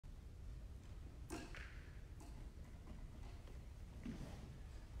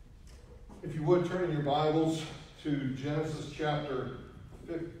If you would, turn in your Bibles to Genesis chapter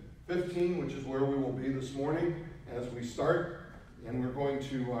 15, which is where we will be this morning as we start. And we're going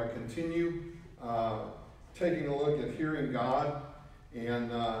to continue taking a look at hearing God and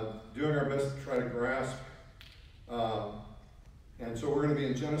doing our best to try to grasp. And so we're going to be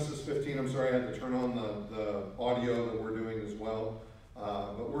in Genesis 15. I'm sorry I had to turn on the audio that we're doing as well.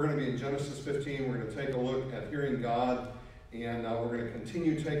 But we're going to be in Genesis 15. We're going to take a look at hearing God. And we're going to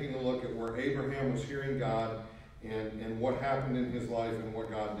continue taking a look at where Abraham was hearing God and what happened in his life and what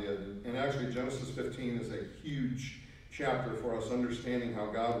God did. And actually, Genesis 15 is a huge chapter for us understanding how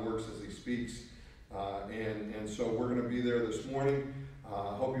God works as he speaks. And so we're going to be there this morning.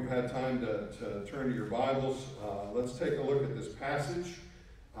 I hope you've had time to turn to your Bibles. Let's take a look at this passage.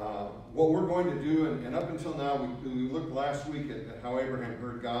 What we're going to do, and up until now, we looked last week at how Abraham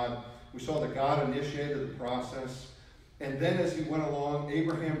heard God. We saw that God initiated the process. And then as he went along,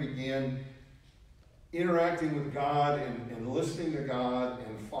 Abraham began interacting with God and listening to God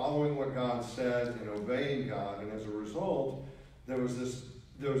and following what God said and obeying God. And as a result, there was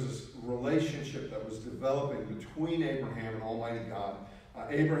this relationship that was developing between Abraham and Almighty God.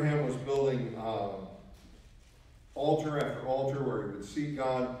 Abraham was building altar after altar where he would seek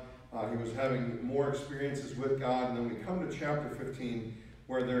God. He was having more experiences with God. And then we come to chapter 15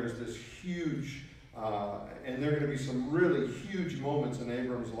 where there's this huge and there are going to be some really huge moments in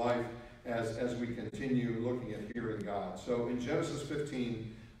Abram's life as we continue looking at hearing God. So in Genesis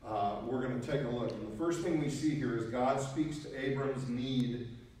 15, we're going to take a look. And the first thing we see here is God speaks to Abram's need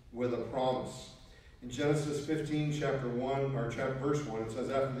with a promise. In Genesis 15, verse 1, it says,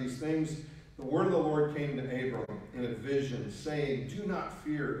 "After these things, the word of the Lord came to Abram in a vision, saying, 'Do not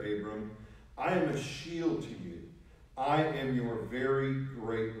fear, Abram. I am a shield to you. I am your very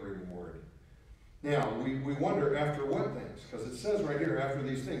great reward.'" Now, we wonder after what things? Because it says right here, after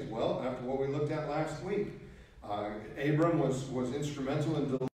these things. Well, after what we looked at last week. Abram was instrumental in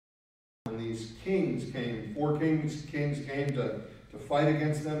delivering when these kings came. 4 kings came to fight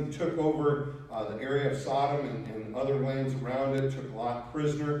against them, took over the area of Sodom and other lands around it, took Lot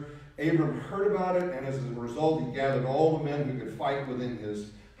prisoner. Abram heard about it, and as a result, he gathered all the men who could fight within his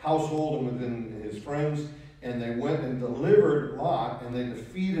household and within his friends. And they went and delivered Lot, and they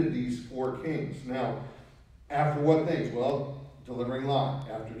defeated these 4 kings. Now, after what things? Well, delivering Lot.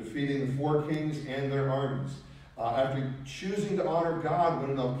 After defeating the 4 kings and their armies. After choosing to honor God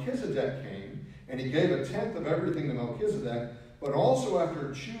when Melchizedek came, and he gave a tenth of everything to Melchizedek, but also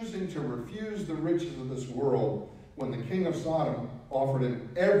after choosing to refuse the riches of this world when the king of Sodom offered him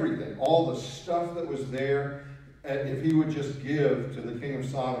everything, all the stuff that was there, if he would just give to the king of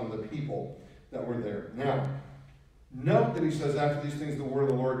Sodom the people that were there. Now, note that he says, after these things, the word of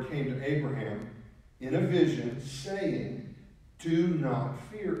the Lord came to Abraham in a vision, saying, "Do not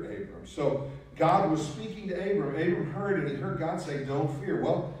fear, Abram." So God was speaking to Abram. Abram heard, and he heard God say, "Don't fear."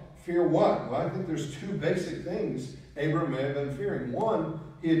 Well, fear what? Well, I think there's 2 basic things Abram may have been fearing. One,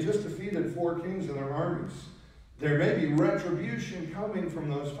 he had just defeated 4 kings and their armies. There may be retribution coming from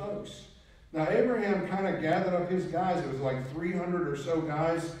those folks. Now, Abraham kind of gathered up his guys. It was like 300 or so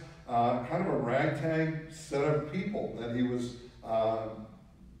guys. Kind of a ragtag set of people that he was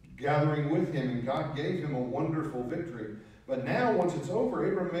gathering with him, and God gave him a wonderful victory. But now, once it's over,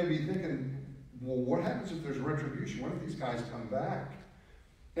 Abram may be thinking, well, what happens if there's retribution? What if these guys come back?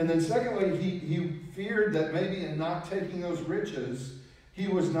 And then secondly, he feared that maybe in not taking those riches, he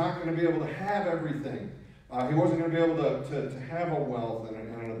was not going to be able to have everything. He wasn't going to be able to have a wealth and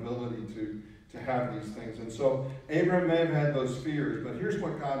an ability to have these things. And so Abram may have had those fears, but here's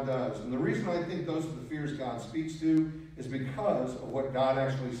what God does. And the reason I think those are the fears God speaks to is because of what God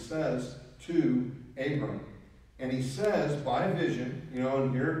actually says to Abram. And he says by vision,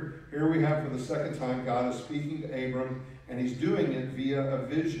 and here we have for the second time, God is speaking to Abram, and he's doing it via a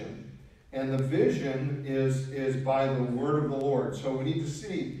vision. And the vision is by the word of the Lord. So we need to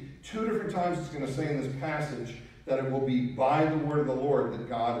see 2 different times it's going to say in this passage that it will be by the word of the Lord that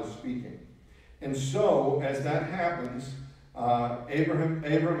God is speaking. And so, as that happens, Abram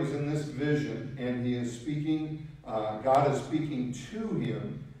is in this vision, and he is speaking, God is speaking to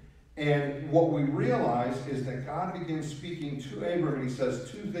him. And what we realize is that God begins speaking to Abram, and he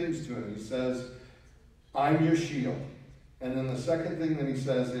says 2 things to him. He says, "I'm your shield." And then the second thing that he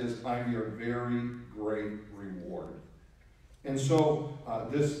says is, "I'm your very great reward." And so,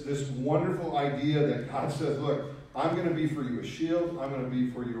 this wonderful idea that God says, look, I'm going to be for you a shield, I'm going to be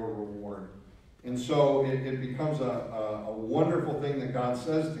for you a reward. And so it becomes a wonderful thing that God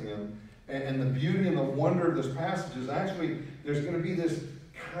says to him. And the beauty and the wonder of this passage is actually there's going to be this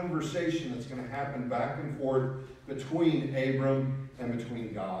conversation that's going to happen back and forth between Abram and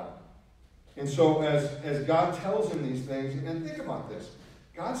between God. And so as God tells him these things, and think about this,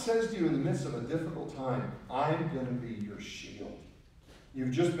 God says to you in the midst of a difficult time, I'm going to be your shield.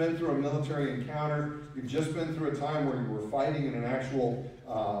 You've just been through a military encounter. You've just been through a time where you were fighting in an actual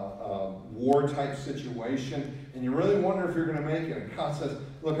war-type situation, and you really wonder if you're going to make it. And God says,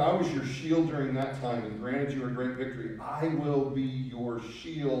 look, I was your shield during that time and granted you a great victory. I will be your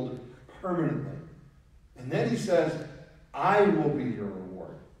shield permanently. And then he says, I will be your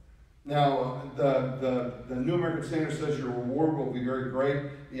reward. Now, the New American Standard says your reward will be very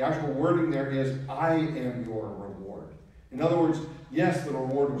great. The actual wording there is, I am your reward. In other words, yes, the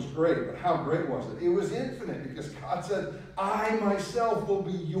reward was great, but how great was it? It was infinite, because God said, I myself will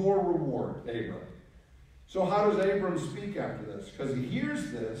be your reward, Abram. So how does Abram speak after this? Because he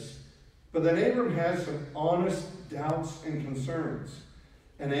hears this, but then Abram has some honest doubts and concerns.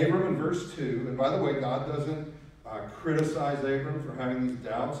 And Abram in verse 2, and by the way, God doesn't criticize Abram for having these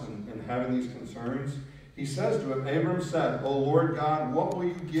doubts and having these concerns. He says to him, Abram said, O Lord God, what will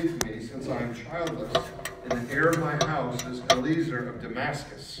you give me since I am childless, and the heir of my house is Eliezer of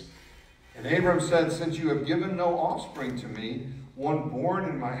Damascus? And Abram said, since you have given no offspring to me, one born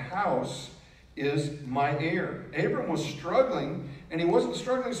in my house is my heir. Abram was struggling, and he wasn't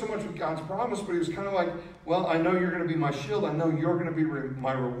struggling so much with God's promise, but he was kind of like, well, I know you're going to be my shield. I know you're going to be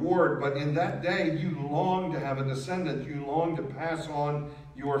my reward. But in that day, you long to have a descendant. You long to pass on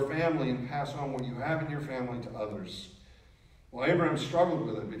your family and pass on what you have in your family to others. Well, Abraham struggled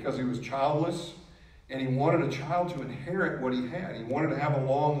with it because he was childless, and he wanted a child to inherit what he had. He wanted to have a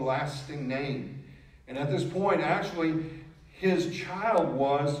long-lasting name. And at this point, actually, his child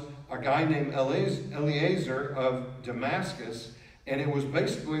was a guy named Eliezer of Damascus, and it was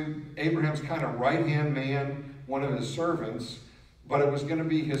basically Abraham's kind of right-hand man, one of his servants, but it was going to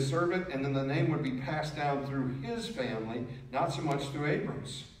be his servant, and then the name would be passed down through his family, not so much through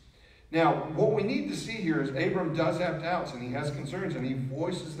Abram's. Now, what we need to see here is Abram does have doubts, and he has concerns, and he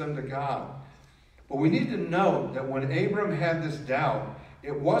voices them to God. But we need to note that when Abram had this doubt,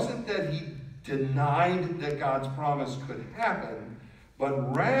 it wasn't that he denied that God's promise could happen,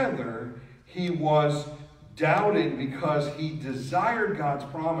 but rather he was doubting because he desired God's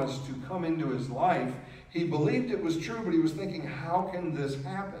promise to come into his life. He believed it was true, but he was thinking, how can this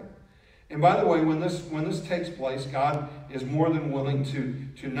happen? And by the way, when this takes place, God is more than willing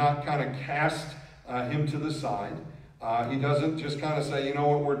to not kind of cast him to the side. He doesn't just kind of say, you know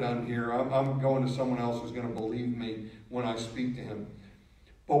what, we're done here. I'm going to someone else who's going to believe me when I speak to him.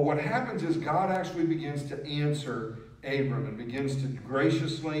 But what happens is God actually begins to answer Abram and begins to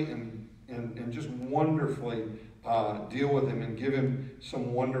graciously and just wonderfully deal with him and give him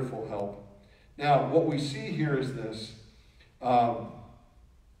some wonderful help. Now, what we see here is this. God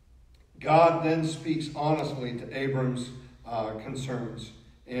then speaks honestly to Abram's concerns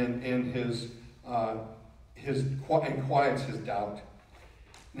and quiets his doubt.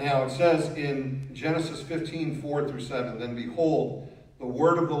 Now, it says in Genesis 15:4-7, then behold, the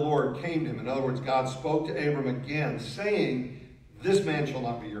word of the Lord came to him. In other words, God spoke to Abram again, saying, this man shall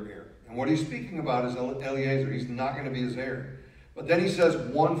not be your heir. And what he's speaking about is Eliezer. He's not going to be his heir. But then he says,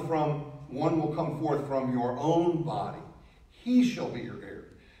 one will come forth from your own body. He shall be your heir.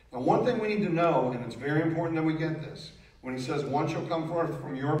 Now, one thing we need to know, and it's very important that we get this, when he says one shall come forth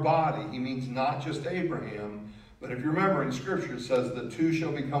from your body, he means not just Abraham, but if you remember in Scripture, it says the two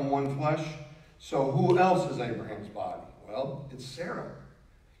shall become one flesh. So who else is Abraham's body? Well, it's Sarah.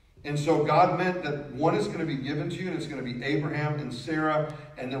 And so God meant that one is going to be given to you, and it's going to be Abraham and Sarah,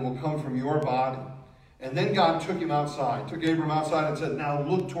 and that will come from your body. And then God took him outside, took Abram outside and said, now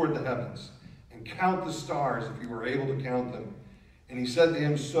look toward the heavens and count the stars if you were able to count them. And he said to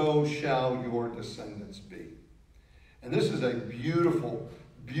him, so shall your descendants be. And this is a beautiful,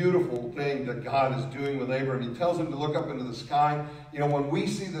 beautiful thing that God is doing with Abram. He tells him to look up into the sky. You know, when we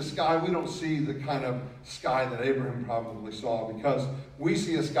see the sky, we don't see the kind of sky that Abraham probably saw, because we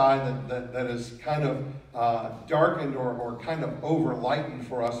see a sky that is kind of darkened or kind of over-lightened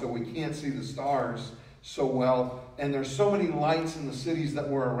for us, so we can't see the stars so well. And there's so many lights in the cities that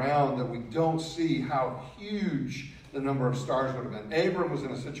we're around that we don't see how huge the number of stars would have been. Abram was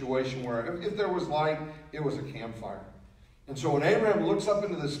in a situation where if there was light, it was a campfire. And so when Abraham looks up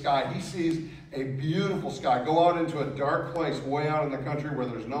into the sky, he sees a beautiful sky. Go out into a dark place way out in the country where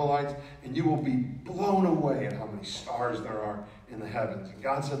there's no lights, and you will be blown away at how many stars there are in the heavens. And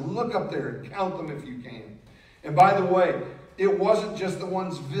God said, look up there and count them if you can. And by the way, it wasn't just the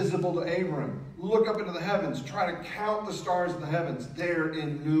ones visible to Abraham. Look up into the heavens. Try to count the stars in the heavens. They're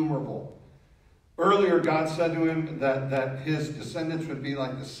innumerable. Earlier, God said to him that his descendants would be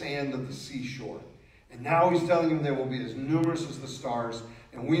like the sand of the seashore. And now he's telling him they will be as numerous as the stars.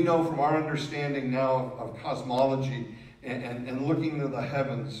 And we know from our understanding now of cosmology and looking into the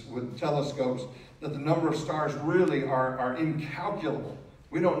heavens with telescopes that the number of stars really are incalculable.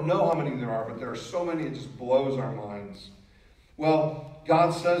 We don't know how many there are, but there are so many it just blows our minds. Well,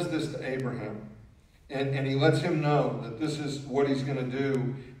 God says this to Abraham, and he lets him know that this is what he's going to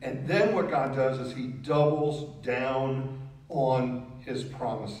do. And then what God does is he doubles down on his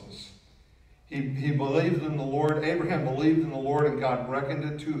promises. He believed in the Lord. Abraham believed in the Lord, and God reckoned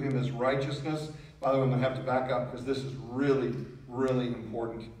it to him as righteousness. By the way, I'm going to have to back up because this is really, really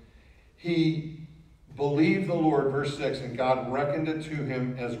important. He believed the Lord, verse 6, and God reckoned it to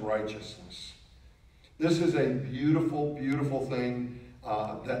him as righteousness. This is a beautiful, beautiful thing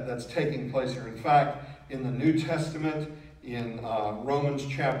that's taking place here. In fact, in the New Testament, in Romans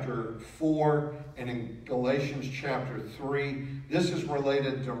chapter 4 and in Galatians chapter 3, this is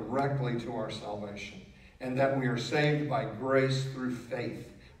related directly to our salvation, and that we are saved by grace through faith.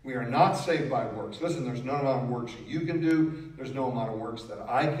 We are not saved by works. Listen, there's no amount of works that you can do. There's no amount of works that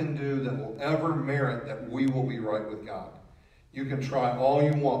I can do that will ever merit that we will be right with God. You can try all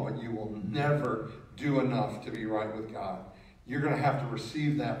you want, but you will never do enough to be right with God. You're going to have to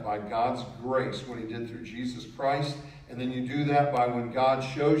receive that by God's grace, what he did through Jesus Christ. And then you do that by when God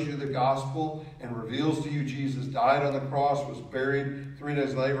shows you the gospel and reveals to you Jesus died on the cross, was buried. 3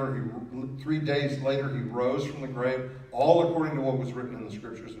 days later, he rose from the grave, all according to what was written in the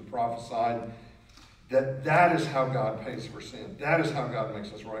scriptures and prophesied. That is how God pays for sin. That is how God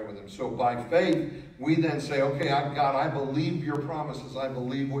makes us right with him. So by faith, we then say, okay, God, I believe your promises. I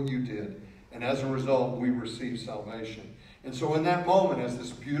believe what you did. And as a result, we receive salvation. And so in that moment, as this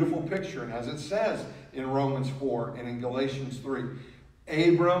beautiful picture, and as it says in Romans 4 and in Galatians 3,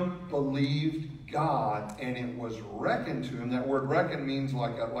 Abram believed God, and it was reckoned to him. That word reckon means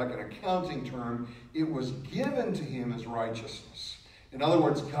like an accounting term. It was given to him as righteousness. In other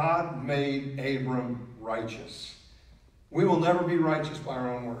words, God made Abram righteous. We will never be righteous by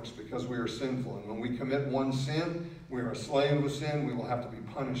our own works because we are sinful. And when we commit one sin, we are a slave of sin. We will have to be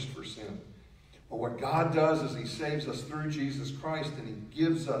punished for sin. But what God does is he saves us through Jesus Christ, and he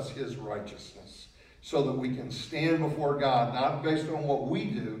gives us his righteousness so that we can stand before God, not based on what we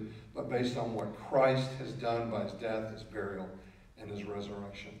do, but based on what Christ has done by his death, his burial, and his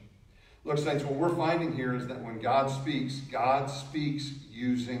resurrection. Look, saints, what we're finding here is that when God speaks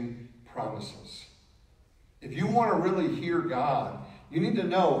using promises. If you want to really hear God, you need to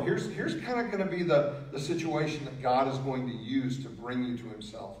know, here's kind of going to be the situation that God is going to use to bring you to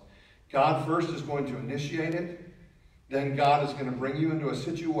himself. God first is going to initiate it. Then God is going to bring you into a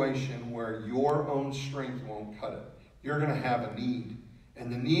situation where your own strength won't cut it. You're going to have a need.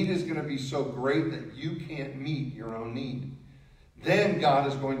 And the need is going to be so great that you can't meet your own need. Then God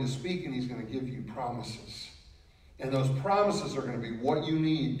is going to speak, and he's going to give you promises. And those promises are going to be what you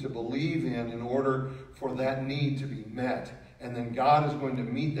need to believe in order for that need to be met. And then God is going to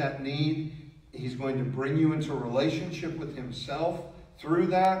meet that need. He's going to bring you into a relationship with himself through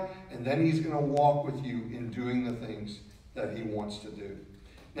that, and then he's going to walk with you in doing the things that he wants to do.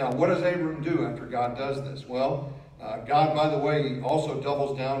 Now, what does Abram do after God does this? Well, God, by the way, he also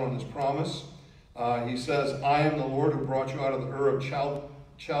doubles down on his promise. He says, I am the Lord who brought you out of the Ur of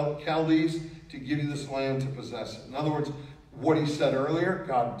Chaldees to give you this land to possess it. In other words, what he said earlier,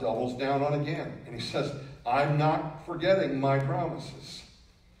 God doubles down on again. And he says, I'm not forgetting my promises.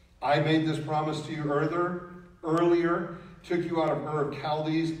 I made this promise to you earlier, took you out of Ur of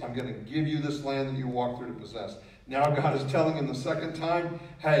Chaldees. I'm going to give you this land that you walk through to possess. Now God is telling him the second time,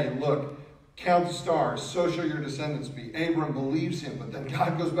 hey, look, count the stars, so shall your descendants be. Abram believes him, but then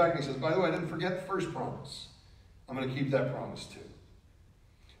God goes back and he says, by the way, I didn't forget the first promise. I'm going to keep that promise too.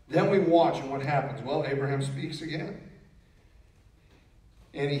 Then we watch, and what happens? Well, Abraham speaks again.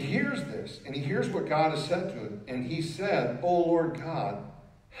 And he hears this, and he hears what God has said to him. And he said, O Lord God,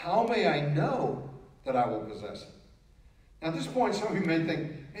 how may I know that I will possess it? Now, at this point, some of you may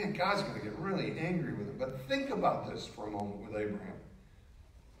think, man, God's going to get really angry with him. But think about this for a moment with Abraham.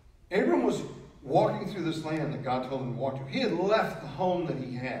 Abram was walking through this land that God told him to walk through. He had left the home that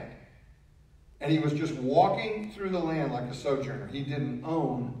he had. And he was just walking through the land like a sojourner. He didn't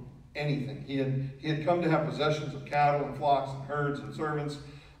own anything. He had come to have possessions of cattle and flocks and herds and servants.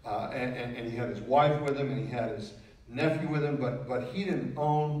 And he had his wife with him, and he had his nephew with him. But he didn't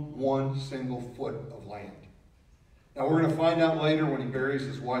own one single foot of land. Now, we're going to find out later when he buries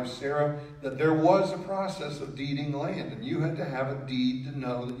his wife Sarah that there was a process of deeding land. And you had to have a deed to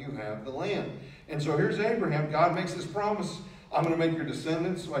know that you have the land. And so here's Abraham. God makes this promise. I'm going to make your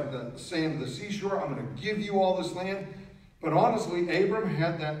descendants like the sand of the seashore. I'm going to give you all this land. But honestly, Abram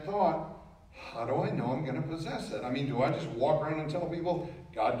had that thought, how do I know I'm going to possess it? I mean, do I just walk around and tell people,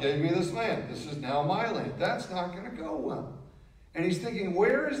 God gave me this land, this is now my land? That's not going to go well. And he's thinking,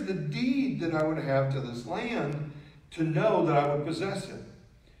 where is the deed that I would have to this land to know that I would possess it?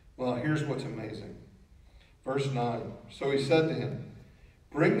 Well, here's what's amazing. Verse 9, so he said to him,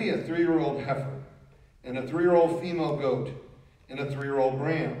 bring me a 3-year-old heifer, and a 3-year-old female goat, and a 3-year-old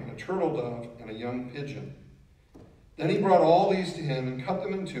ram, and a turtle dove, and a young pigeon. Then he brought all these to him, and cut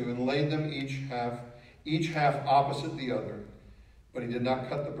them in two, and laid them each half opposite the other. But he did not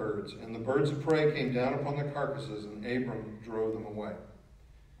cut the birds, and the birds of prey came down upon the carcasses, and Abram drove them away.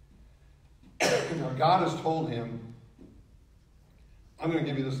 Now God has told him, I'm going to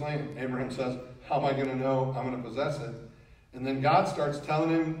give you this land. Abraham says, how am I going to know I'm going to possess it? And then God starts telling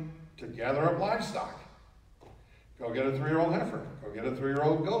him to gather up livestock. Go get a 3-year-old heifer. Go get a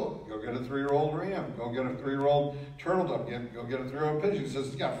 3-year-old goat. Go get a 3-year-old ram. Go get a 3-year-old turtle dove. Go get a 3-year-old pigeon. He says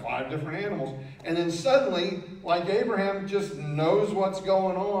he's got 5 different animals. And then suddenly, like Abraham just knows what's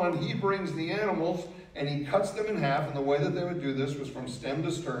going on, he brings the animals and he cuts them in half. And the way that they would do this was from stem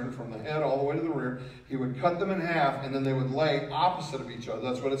to stern, from the head all the way to the rear. He would cut them in half, and then they would lay opposite of each other.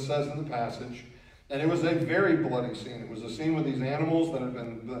 That's what it says in the passage. And it was a very bloody scene. It was a scene with these animals that had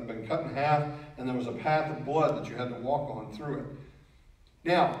been cut in half, and there was a path of blood that you had to walk on through it.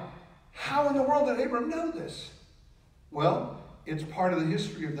 Now, how in the world did Abram know this? Well, it's part of the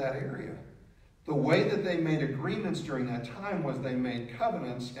history of that area. The way that they made agreements during that time was they made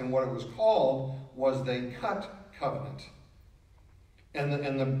covenants, and what it was called was they cut covenant. And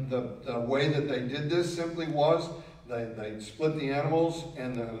the way that they did this simply was they split the animals,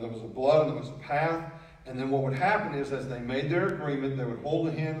 and there was a blood, and there was a path. And then what would happen is, as they made their agreement, they would hold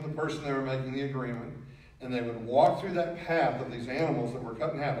the hand of the person they were making the agreement, and they would walk through that path of these animals that were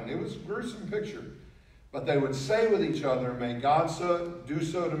cut in half. And it was a gruesome picture. But they would say with each other, may God do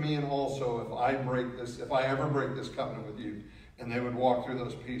so to me and also if I ever break this covenant with you. And they would walk through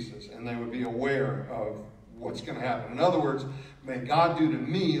those pieces, and they would be aware of what's going to happen. In other words, may God do to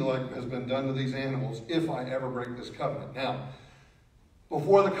me like has been done to these animals if I ever break this covenant. Now,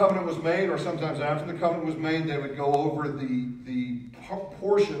 before the covenant was made, or sometimes after the covenant was made, they would go over the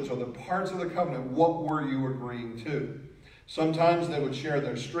portions or the parts of the covenant. What were you agreeing to? Sometimes they would share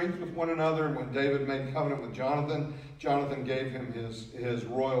their strength with one another. When David made covenant with Jonathan, Jonathan gave him his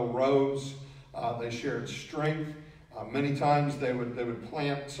royal robes. They shared strength. Many times they would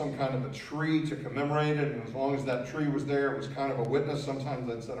plant some kind of a tree to commemorate it, and as long as that tree was there, it was kind of a witness. Sometimes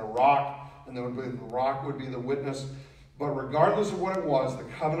they'd set a rock, and the rock would be the witness. But regardless of what it was, the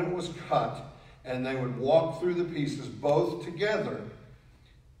covenant was cut, and they would walk through the pieces both together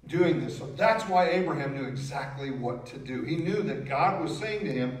doing this. So that's why Abraham knew exactly what to do. He knew that God was saying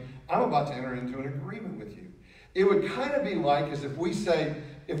to him, I'm about to enter into an agreement with you. It would kind of be like as if we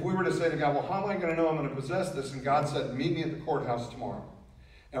were to say to God, well, how am I going to know I'm going to possess this? And God said, meet me at the courthouse tomorrow.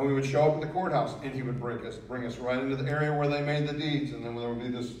 And we would show up at the courthouse, and he would bring us right into the area where they made the deeds. And then there would be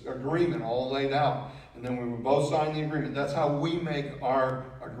this agreement all laid out. And then we would both sign the agreement. That's how we make our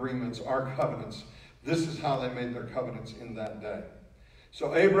agreements, our covenants. This is how they made their covenants in that day.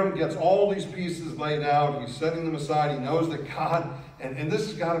 So Abram gets all these pieces laid out. He's setting them aside. He knows that God, and this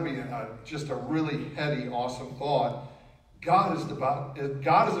has got to be just a really heady, awesome thought. God is about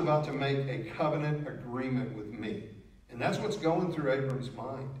to make a covenant agreement with me. And that's what's going through Abram's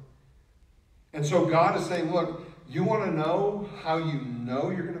mind. And so God is saying, look, you want to know how you know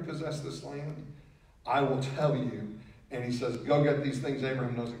you're going to possess this land? I will tell you. And he says, go get these things.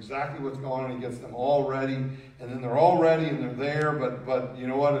 Abraham knows exactly what's going on. He gets them all ready. And then they're all ready and they're there. But you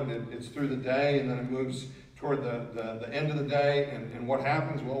know what? It's through the day, and then it moves toward the end of the day. And what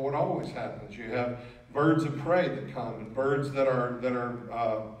happens? Well, what always happens. You have birds of prey that come, and birds that are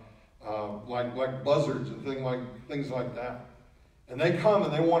like buzzards and things like that. And they come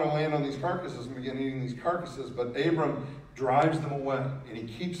and they want to land on these carcasses and begin eating these carcasses. But Abram drives them away, and he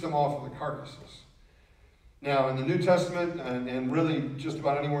keeps them off of the carcasses. Now, in the New Testament, and really just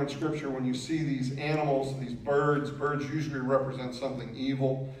about anywhere in Scripture, when you see these animals, these birds usually represent something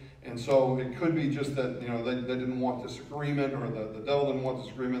evil. And so it could be just that, they didn't want this agreement, or the devil didn't want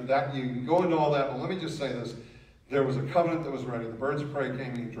this agreement. That you can go into all that, but let me just say this. There was a covenant that was ready. The birds of prey came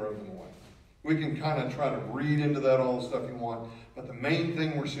and he drove them away. We can kind of try to read into that all the stuff you want, but the main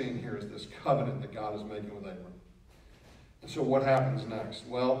thing we're seeing here is this covenant that God is making with Abram. And so what happens next?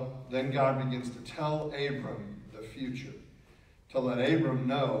 Well, then God begins to tell Abram the future, to let Abram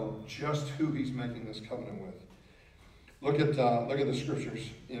know just who he's making this covenant with. Look at the scriptures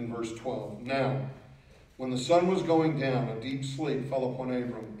in verse 12. Now, when the sun was going down, a deep sleep fell upon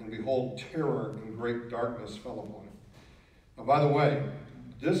Abram, and behold, terror and great darkness fell upon him. Now, by the way,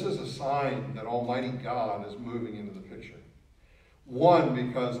 This is a sign that Almighty God is moving into the picture. One,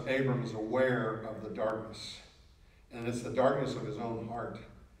 because Abram is aware of the darkness. And it's the darkness of his own heart.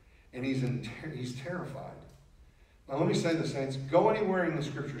 And he's terrified. Now let me say this, saints. Go anywhere in the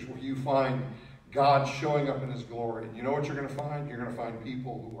scriptures where you find God showing up in his glory. And you know what you're going to find? You're going to find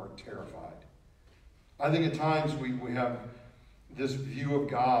people who are terrified. I think at times we have this view of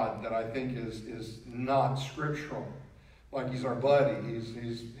God that I think is not scriptural. Like he's our buddy.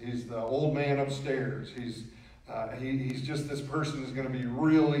 He's the old man upstairs. He's just this person who's going to be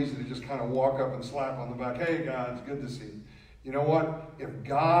real easy to just kind of walk up and slap on the back. Hey, God, it's good to see you. You know what? If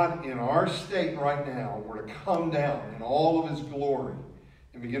God in our state right now were to come down in all of his glory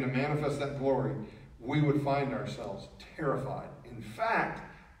and begin to manifest that glory, we would find ourselves terrified. In fact,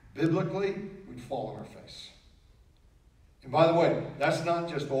 biblically, we'd fall on our face. And by the way, that's not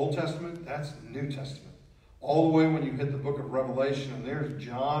just Old Testament, that's New Testament. All the way when you hit the book of Revelation, and there's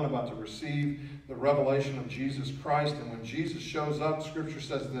John about to receive the revelation of Jesus Christ. And when Jesus shows up, Scripture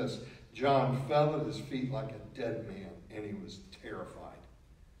says this, John fell at his feet like a dead man, and he was terrified.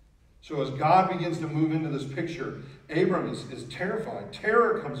 So as God begins to move into this picture, Abram is terrified.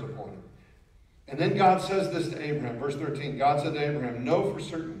 Terror comes upon him. And then God says this to Abraham, verse 13. God said to Abraham, know for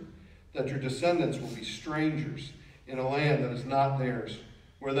certain that your descendants will be strangers in a land that is not theirs,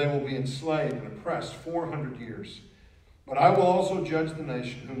 where they will be enslaved and oppressed 400 years. But I will also judge the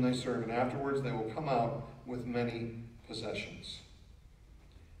nation whom they serve, and afterwards they will come out with many possessions.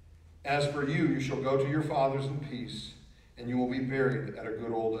 As for you, you shall go to your fathers in peace, and you will be buried at a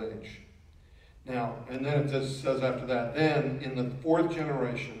good old age. Now, and then it says after that, then in the fourth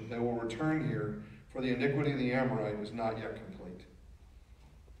generation they will return here, for the iniquity of the Amorite is not yet complete.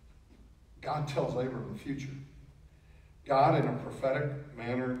 God tells Abram the future. God, in a prophetic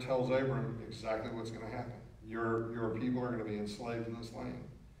manner, tells Abram exactly what's going to happen. Your people are going to be enslaved in this land.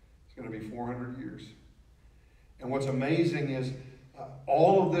 It's going to be 400 years. And what's amazing is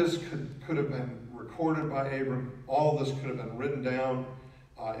all of this could have been recorded by Abram. All of this could have been written down.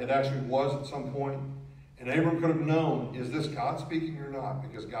 It actually was at some point. And Abram could have known, is this God speaking or not?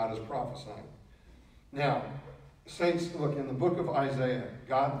 Because God is prophesying. Now, saints, look, in the book of Isaiah,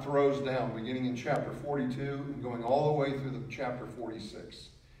 God throws down, beginning in chapter 42 and going all the way through the chapter 46.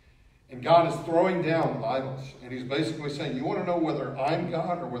 And God is throwing down with idols. And he's basically saying, you want to know whether I'm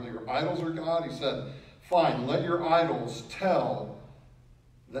God or whether your idols are God? He said, fine, let your idols tell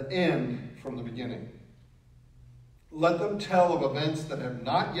the end from the beginning. Let them tell of events that have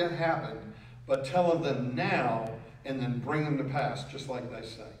not yet happened, but tell of them now and then bring them to pass, just like they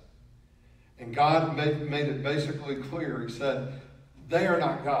say. And God made it basically clear. He said, they are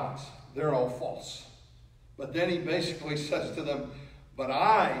not gods. They're all false. But then he basically says to them, but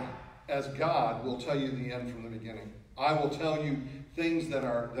I, as God, will tell you the end from the beginning. I will tell you things that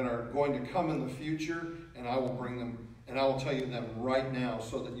are going to come in the future, and I will bring them, and I will tell you them right now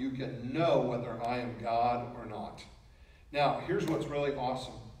so that you can know whether I am God or not. Now, here's what's really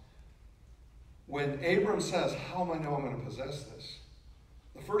awesome. When Abram says, how am I know I'm going to possess this?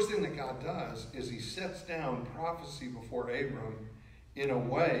 The first thing that God does is he sets down prophecy before Abram in a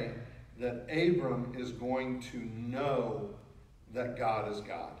way that Abram is going to know that God is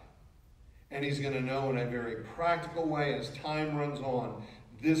God. And he's going to know in a very practical way as time runs on,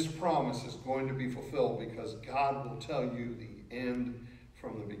 this promise is going to be fulfilled because God will tell you the end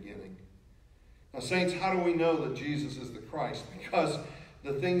from the beginning. Now, saints, how do we know that Jesus is the Christ? Because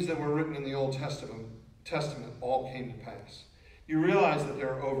the things that were written in the Old Testament all came to pass. You realize that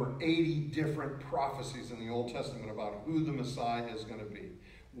there are over 80 different prophecies in the Old Testament about who the Messiah is going to be,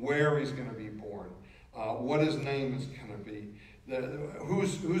 where he's going to be born, what his name is going to be,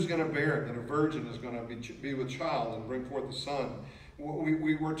 who's going to bear it, that a virgin is going to be with child and bring forth a son.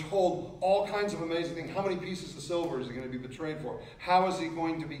 We were told all kinds of amazing things. How many pieces of silver is he going to be betrayed for? How is he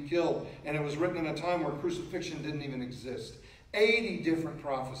going to be killed? And it was written in a time where crucifixion didn't even exist. 80 different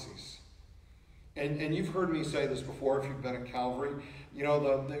prophecies. And you've heard me say this before if you've been at Calvary. You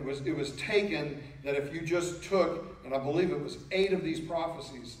know, it was taken that if you just took, and I believe it was 8 of these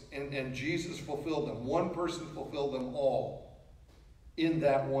prophecies, and Jesus fulfilled them. One person fulfilled them all in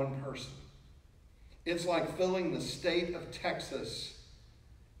that one person. It's like filling the state of Texas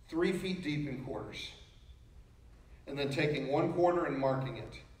 3 feet deep in quarters. And then taking 1 quarter and marking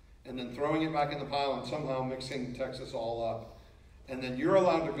it. And then throwing it back in the pile and somehow mixing Texas all up. And then you're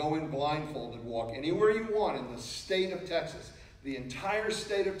allowed to go in blindfolded, walk anywhere you want in the state of Texas. The entire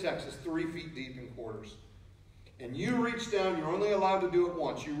state of Texas, 3 feet deep in quarters. And you reach down, you're only allowed to do it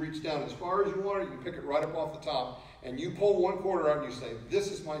once. You reach down as far as you want, or you can pick it right up off the top. And you pull 1 quarter out and you say,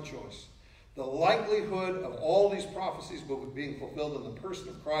 this is my choice. The likelihood of all these prophecies being fulfilled in the person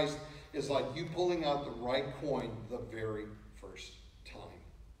of Christ is like you pulling out the right coin the very first time.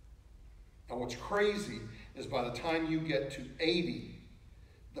 And what's crazy is by the time you get to 80,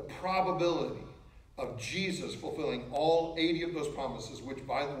 the probability of Jesus fulfilling all 80 of those promises, which,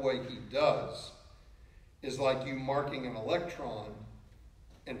 by the way, he does, is like you marking an electron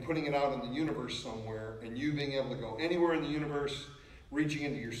and putting it out in the universe somewhere, and you being able to go anywhere in the universe, reaching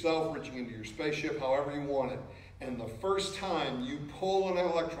into yourself, reaching into your spaceship, however you want it. And the first time you pull an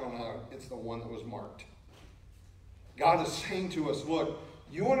electron out, it's the one that was marked. God is saying to us, look,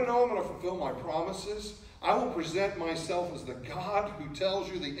 you want to know I'm going to fulfill my promises? I will present myself as the God who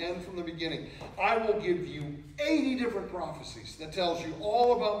tells you the end from the beginning. I will give you 80 different prophecies that tells you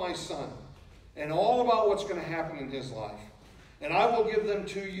all about my son and all about what's going to happen in his life. And I will give them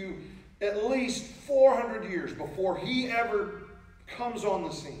to you at least 400 years before he ever comes on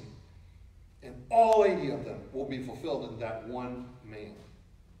the scene. And all 80 of them will be fulfilled in that one man.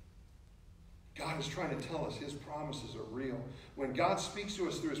 God is trying to tell us his promises are real. When God speaks to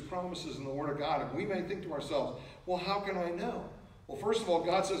us through his promises in the Word of God, and we may think to ourselves, well, how can I know? Well, first of all,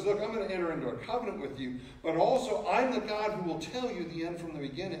 God says, look, I'm going to enter into a covenant with you, but also I'm the God who will tell you the end from the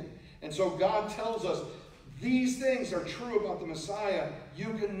beginning. And so God tells us, these things are true about the Messiah.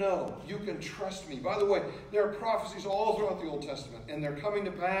 You can know. You can trust me. By the way, there are prophecies all throughout the Old Testament, and they're coming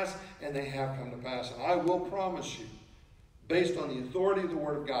to pass, and they have come to pass. And I will promise you, based on the authority of the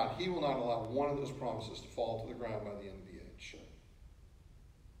Word of God, he will not allow one of those promises to fall to the ground by the end of the age.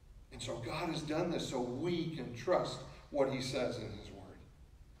 And so God has done this so we can trust what he says in his Word.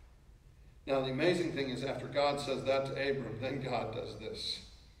 Now, the amazing thing is, after God says that to Abram, then God does this.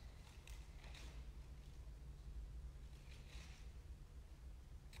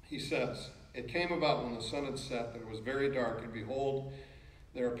 He says, it came about when the sun had set that it was very dark, and behold,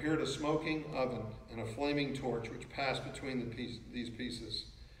 there appeared a smoking oven and a flaming torch which passed between these pieces.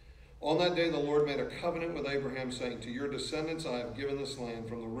 On that day the Lord made a covenant with Abraham, saying, to your descendants I have given this land,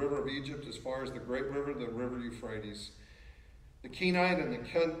 from the river of Egypt as far as the great river, the river Euphrates. The Kenite and the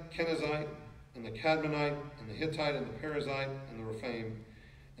Kenizzite and the Cadmonite and the Hittite and the Perizzite and the Rephaim,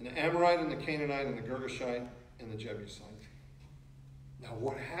 and the Amorite and the Canaanite and the Girgashite and the Jebusite. Now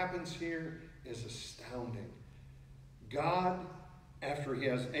what happens here is astounding. God, after he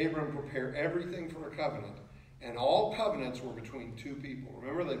has Abram prepare everything for a covenant, and all covenants were between two people.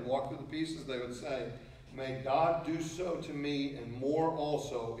 Remember, they'd walk through the pieces, they would say, may God do so to me and more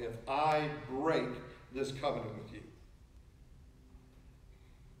also if I break this covenant with you.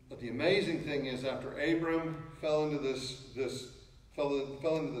 But the amazing thing is, after Abram fell into this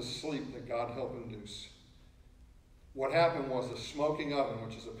sleep that God helped induce, what happened was a smoking oven,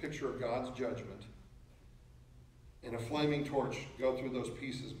 which is a picture of God's judgment, and a flaming torch go through those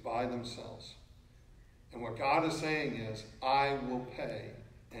pieces by themselves. And what God is saying is, I will pay,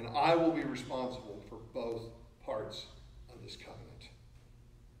 and I will be responsible for both parts of this covenant.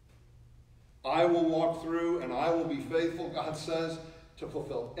 I will walk through, and I will be faithful, God says, to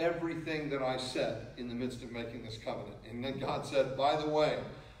fulfill everything that I said in the midst of making this covenant. And then God said, by the way,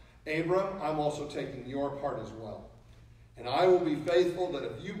 Abram, I'm also taking your part as well. And I will be faithful that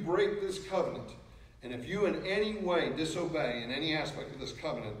if you break this covenant, and if you in any way disobey in any aspect of this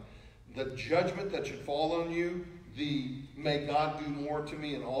covenant, the judgment that should fall on you, may God do more to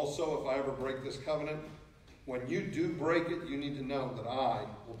me, and also if I ever break this covenant, when you do break it, you need to know that I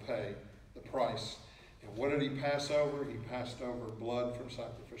will pay the price. And what did he pass over? He passed over blood from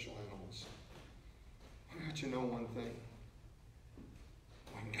sacrificial animals. I want you to know one thing.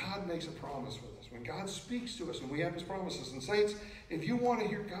 When God makes a promise with us, when God speaks to us and we have his promises, and saints, if you want to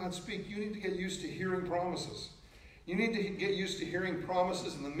hear God speak, you need to get used to hearing promises. You need to get used to hearing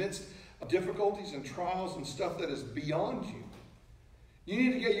promises in the midst of difficulties and trials and stuff that is beyond you. You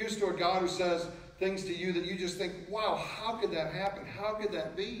need to get used to a God who says things to you that you just think, wow, how could that happen? How could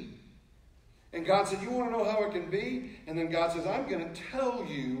that be? And God said, you want to know how it can be? And then God says, I'm going to tell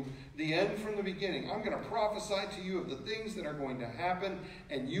you the end from the beginning. I'm going to prophesy to you of the things that are going to happen,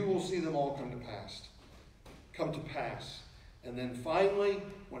 and you will see them all come to pass. And then finally,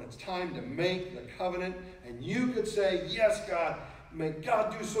 when it's time to make the covenant, and you could say, yes, God, may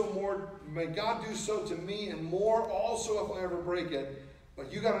God do so more. May God do so to me and more also if I ever break it.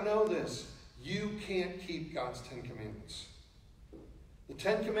 But you got to know this. You can't keep God's 10 Commandments. The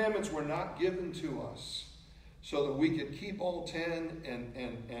 10 Commandments were not given to us so that we could keep all 10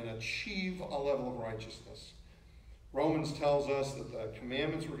 and achieve a level of righteousness. Romans tells us that the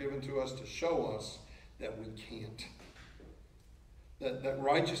commandments were given to us to show us that we can't. That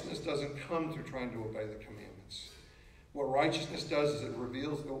righteousness doesn't come through trying to obey the commandments. What righteousness does is it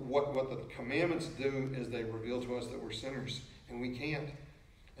reveals, what the commandments do is they reveal to us that we're sinners, and we can't.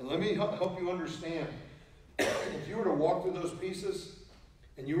 And let me help you understand. If you were to walk through those pieces,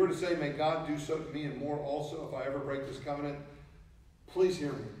 and you were to say, may God do so to me and more also if I ever break this covenant, please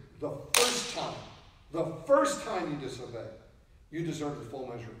hear me. The first time you disobey, you deserve the full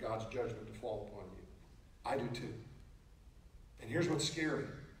measure of God's judgment to fall upon you. I do too. And here's what's scary.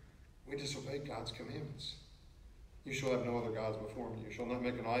 We disobeyed God's commandments. You shall have no other gods before me. You shall not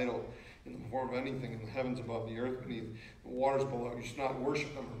make an idol in the form of anything in the heavens above, the earth beneath, the waters below. You shall not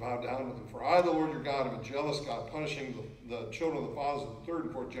worship them or bow down to them. For I, the Lord your God, am a jealous God, punishing the children of the fathers of the third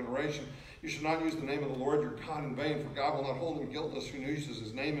and fourth generation. You shall not use the name of the Lord your God in vain, for God will not hold him guiltless who uses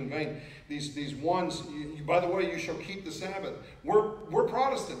his name in vain. These ones, by the way, you shall keep the Sabbath. We're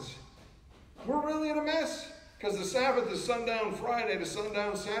Protestants. We're really in a mess. Because the Sabbath is sundown Friday to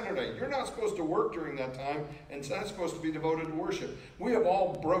sundown Saturday. You're not supposed to work during that time, and that's supposed to be devoted to worship. We have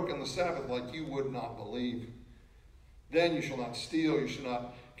all broken the Sabbath like you would not believe. Then you shall not steal, you shall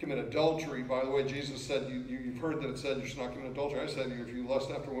not commit adultery. By the way, Jesus said, you've heard that it said you shall not commit adultery. I said, if you lust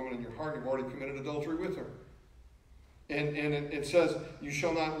after a woman in your heart, you've already committed adultery with her. And it says, you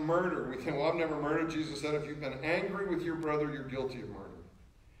shall not murder. We think, well, I've never murdered. Jesus said, if you've been angry with your brother, you're guilty of murder.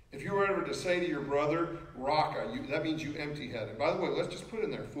 If you were ever to say to your brother, Raka, that means you empty-headed. By the way, let's just put in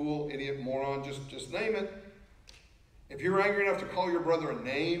there, fool, idiot, moron, just name it. If you're angry enough to call your brother a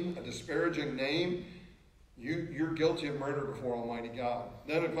name, a disparaging name, you're guilty of murder before Almighty God.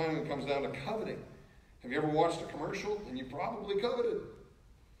 Then it finally comes down to coveting. Have you ever watched a commercial? And you probably coveted.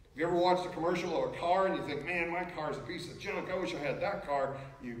 Have you ever watched a commercial of a car and you think, man, my car's a piece of junk. I wish I had that car.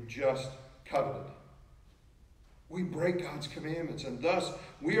 You just coveted. We break God's commandments, and thus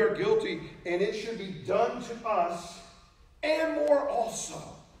we are guilty, and it should be done to us and more also.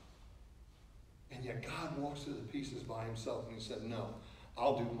 And yet God walks through the pieces by himself, and he said, no,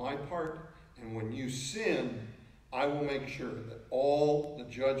 I'll do my part, and when you sin, I will make sure that all the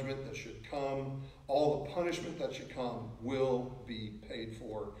judgment that should come, all the punishment that should come, will be paid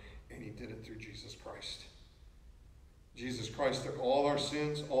for, and he did it through Jesus Christ. Jesus Christ took all our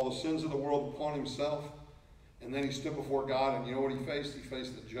sins, all the sins of the world upon himself. And then he stood before God, and you know what he faced? He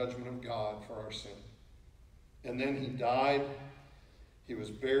faced the judgment of God for our sin. And then he died. He was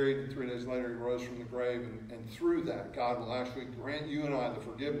buried, and 3 days later he rose from the grave. And through that, God will actually grant you and I the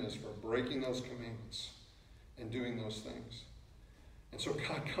forgiveness for breaking those commandments and doing those things. And so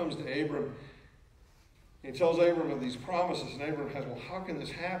God comes to Abram. He tells Abram of these promises, and Abram has, well, how can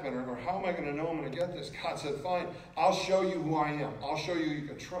this happen? Or how am I going to know I'm going to get this? God said, fine, I'll show you who I am. I'll show you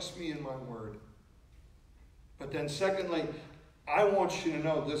can trust me in my word. But then secondly, I want you to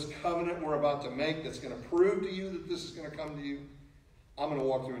know this covenant we're about to make that's going to prove to you that this is going to come to you, I'm going to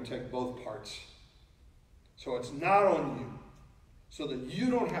walk through and take both parts. So it's not on you, so that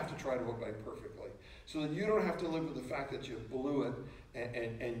you don't have to try to obey perfectly, so that you don't have to live with the fact that you blew it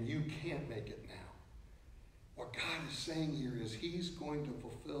and you can't make it now. What God is saying here is he's going to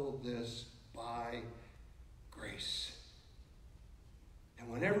fulfill this by grace. And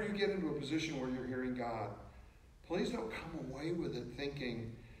whenever you get into a position where you're hearing God, please don't come away with it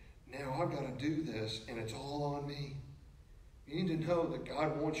thinking, now I've got to do this and it's all on me. You need to know that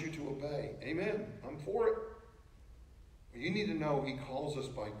God wants you to obey. Amen. I'm for it. But you need to know he calls us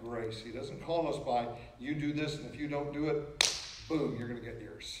by grace. He doesn't call us by, you do this, and if you don't do it, boom, you're going to get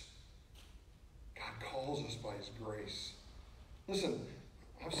yours. God calls us by his grace. Listen,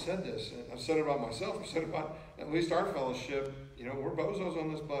 I've said this. I've said it about myself. I've said it about at least our fellowship. You know, we're bozos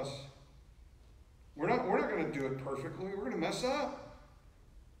on this bus. We're not going to do it perfectly. We're going to mess up.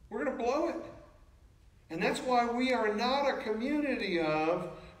 We're going to blow it. And that's why we are not a community of,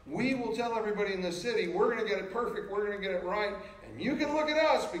 we will tell everybody in the city, we're going to get it perfect, we're going to get it right, and you can look at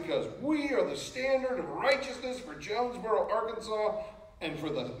us because we are the standard of righteousness for Jonesboro, Arkansas, and for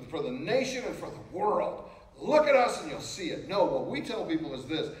the nation and for the world. Look at us and you'll see it. No, what we tell people is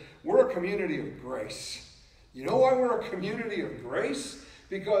this, we're a community of grace. You know why we're a community of grace?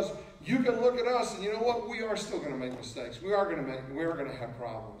 Because you can look at us and you know what? We are still going to make mistakes. We are going to have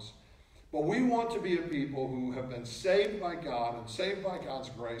problems. But we want to be a people who have been saved by God and saved by God's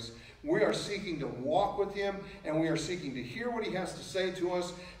grace. We are seeking to walk with him, and we are seeking to hear what he has to say to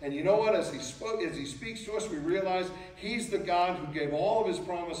us. And you know what? As he speaks to us, we realize he's the God who gave all of his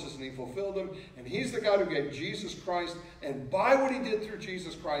promises and he fulfilled them. And he's the God who gave Jesus Christ. And by what he did through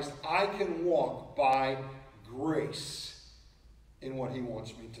Jesus Christ, I can walk by grace in what he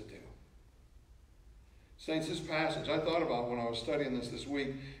wants me to do. Saints, this passage I thought about when I was studying this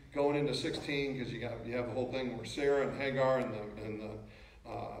week, going into 16, because you have the whole thing where Sarah and Hagar and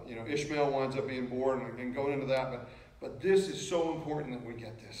Ishmael winds up being born, and going into that. But But this is so important that we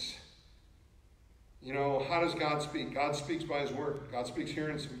get this. You know, how does God speak? God speaks by his word. God speaks here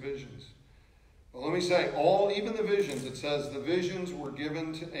in some visions. But let me say, even the visions, it says the visions were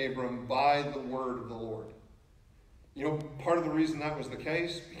given to Abram by the word of the Lord. You know, part of the reason that was the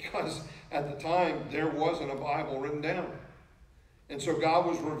case, because at the time there wasn't a Bible written down. And so God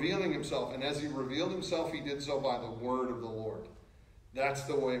was revealing himself. And as he revealed himself, he did so by the word of the Lord. That's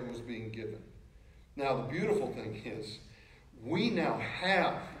the way it was being given. Now, the beautiful thing is, we now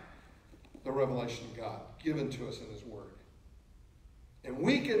have the revelation of God given to us in his word. And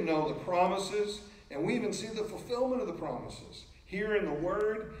we can know the promises, and we even see the fulfillment of the promises here in the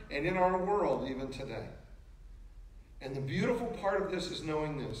word and in our world even today. And the beautiful part of this is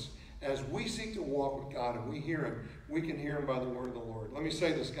knowing this. As we seek to walk with God and we hear him, we can hear him by the word of the Lord. Let me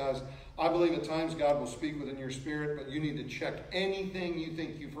say this, guys. I believe at times God will speak within your spirit, but you need to check anything you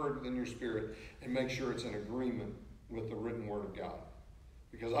think you've heard within your spirit and make sure it's in agreement with the written word of God.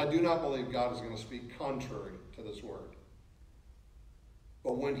 Because I do not believe God is going to speak contrary to this word.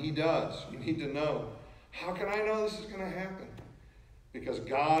 But when he does, you need to know, how can I know this is going to happen? Because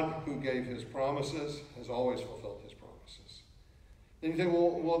God, who gave his promises, has always fulfilled his promises. Then you think,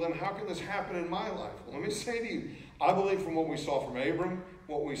 well, then how can this happen in my life? Well, let me say to you, I believe from what we saw from Abram,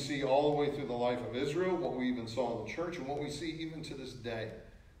 what we see all the way through the life of Israel, what we even saw in the church, and what we see even to this day.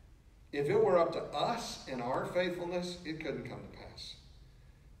 If it were up to us and our faithfulness, it couldn't come to pass.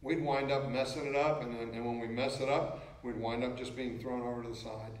 We'd wind up messing it up, and when we mess it up, we'd wind up just being thrown over to the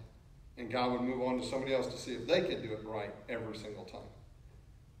side. And God would move on to somebody else to see if they could do it right every single time.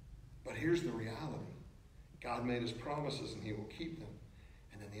 But here's the reality. God made his promises, and he will keep them.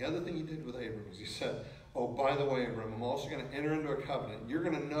 And then the other thing he did with Abram is he said, oh, by the way, Abram, I'm also going to enter into a covenant. You're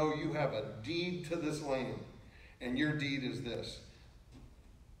going to know you have a deed to this land. And your deed is this.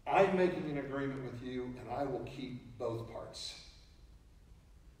 I'm making an agreement with you, and I will keep both parts.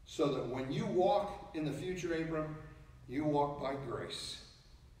 So that when you walk in the future, Abram, you walk by grace.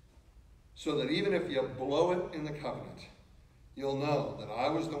 So that even if you blow it in the covenant, you'll know that I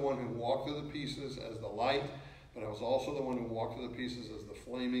was the one who walked through the pieces as the light, but I was also the one who walked through the pieces as the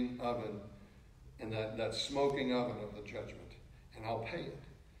flaming oven and that smoking oven of the judgment. And I'll pay it.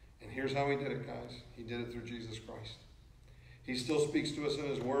 And here's how he did it, guys. He did it through Jesus Christ. He still speaks to us in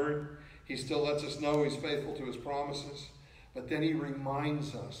his word. He still lets us know he's faithful to his promises. But then he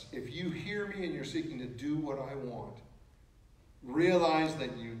reminds us, if you hear me and you're seeking to do what I want, realize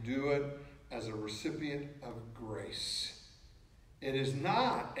that you do it as a recipient of grace. It is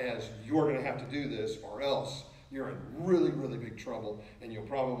not as you're going to have to do this or else you're in really, really big trouble and you'll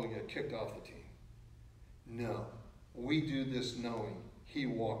probably get kicked off the team. No, we do this knowing he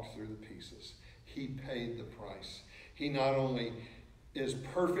walked through the pieces. He paid the price. He not only is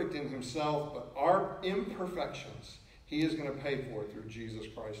perfect in himself, but our imperfections, he is going to pay for it through Jesus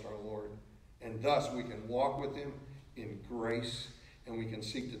Christ our Lord. And thus we can walk with him in grace, and we can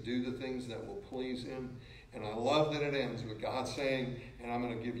seek to do the things that will please him. And I love that it ends with God saying, and I'm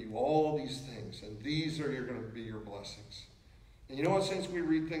going to give you all these things, and these are going to be your blessings. And you know what, saints? We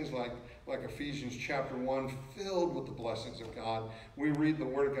read things like Ephesians chapter 1, filled with the blessings of God. We read the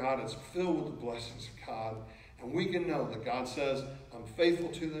Word of God, it's filled with the blessings of God. And we can know that God says, I'm faithful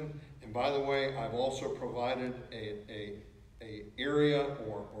to them. And by the way, I've also provided a area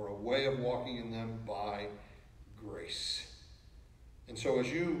or a way of walking in them by grace. And so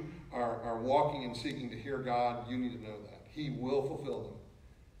as you are walking and seeking to hear God, you need to know that. He will fulfill them.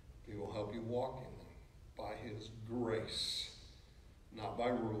 He will help you walk in them by his grace. Not by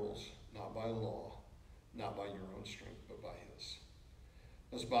rules, not by law, not by your own strength, but by his.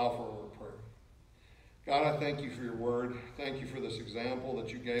 Let's bow for a word of prayer. God, I thank you for your word. Thank you for this example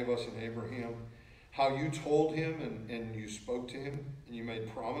that you gave us in Abraham. How you told him and you spoke to him and you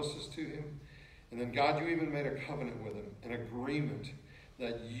made promises to him. And then, God, you even made a covenant with him, an agreement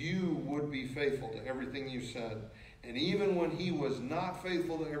that you would be faithful to everything you said. And even when he was not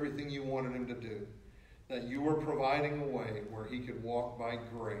faithful to everything you wanted him to do, that you were providing a way where he could walk by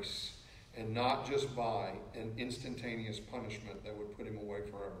grace and not just by an instantaneous punishment that would put him away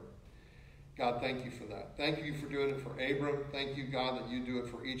forever. God, thank you for that. Thank you for doing it for Abram. Thank you, God, that you do it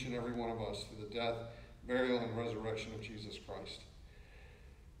for each and every one of us through the death, burial, and resurrection of Jesus Christ.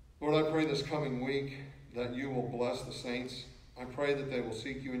 Lord, I pray this coming week that you will bless the saints. I pray that they will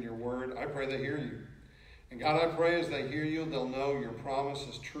seek you in your word. I pray they hear you. And God, I pray as they hear you, they'll know your promise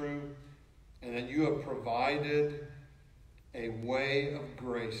is true and that you have provided a way of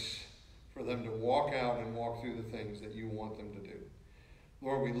grace for them to walk out and walk through the things that you want them to do.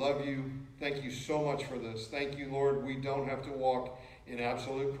 Lord, we love you. Thank you so much for this. Thank you, Lord. We don't have to walk in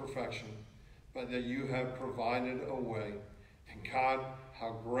absolute perfection, but that you have provided a way. And God,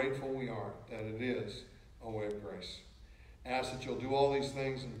 how grateful we are that it is a way of grace. Ask that you'll do all these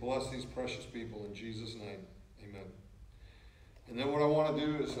things and bless these precious people in Jesus' name. Amen. And then what I want to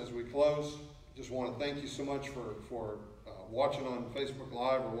do is, as we close, just want to thank you so much for watching on Facebook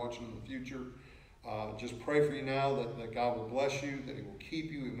Live or watching in the future. Just pray for you now that God will bless you, that he will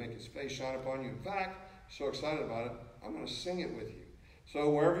keep you, he will make his face shine upon you. In fact, so excited about it, I'm going to sing it with you. So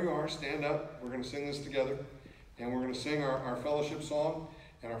wherever you are, stand up. We're going to sing this together. And we're going to sing our fellowship song.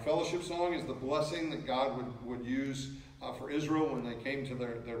 And our fellowship song is the blessing that God would use for Israel when they came to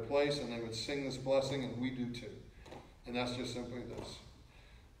their place, and they would sing this blessing, and we do too. And that's just simply this.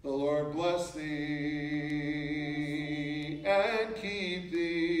 The Lord bless thee and keep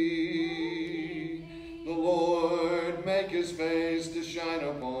thee. The Lord make his face to shine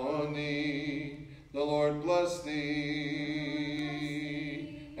upon thee. The Lord bless thee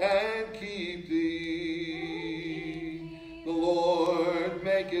and keep thee. The Lord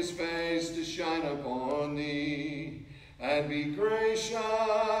make his face to shine upon thee, and be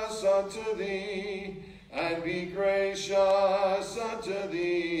gracious unto thee, and be gracious unto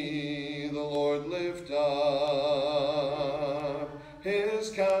thee. The Lord lift up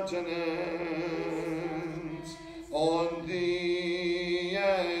his countenance on thee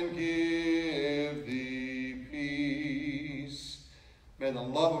and give thee peace. May the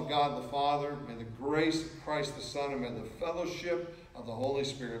love of God the Father, may the grace of Christ the Son, and may the fellowship of the Holy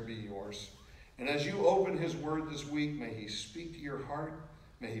Spirit be yours. And as you open his word this week, may he speak to your heart,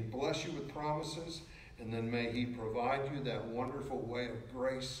 may he bless you with promises, and then may he provide you that wonderful way of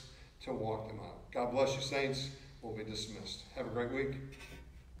grace to walk them out. God bless you, saints. We'll be dismissed. Have a great week.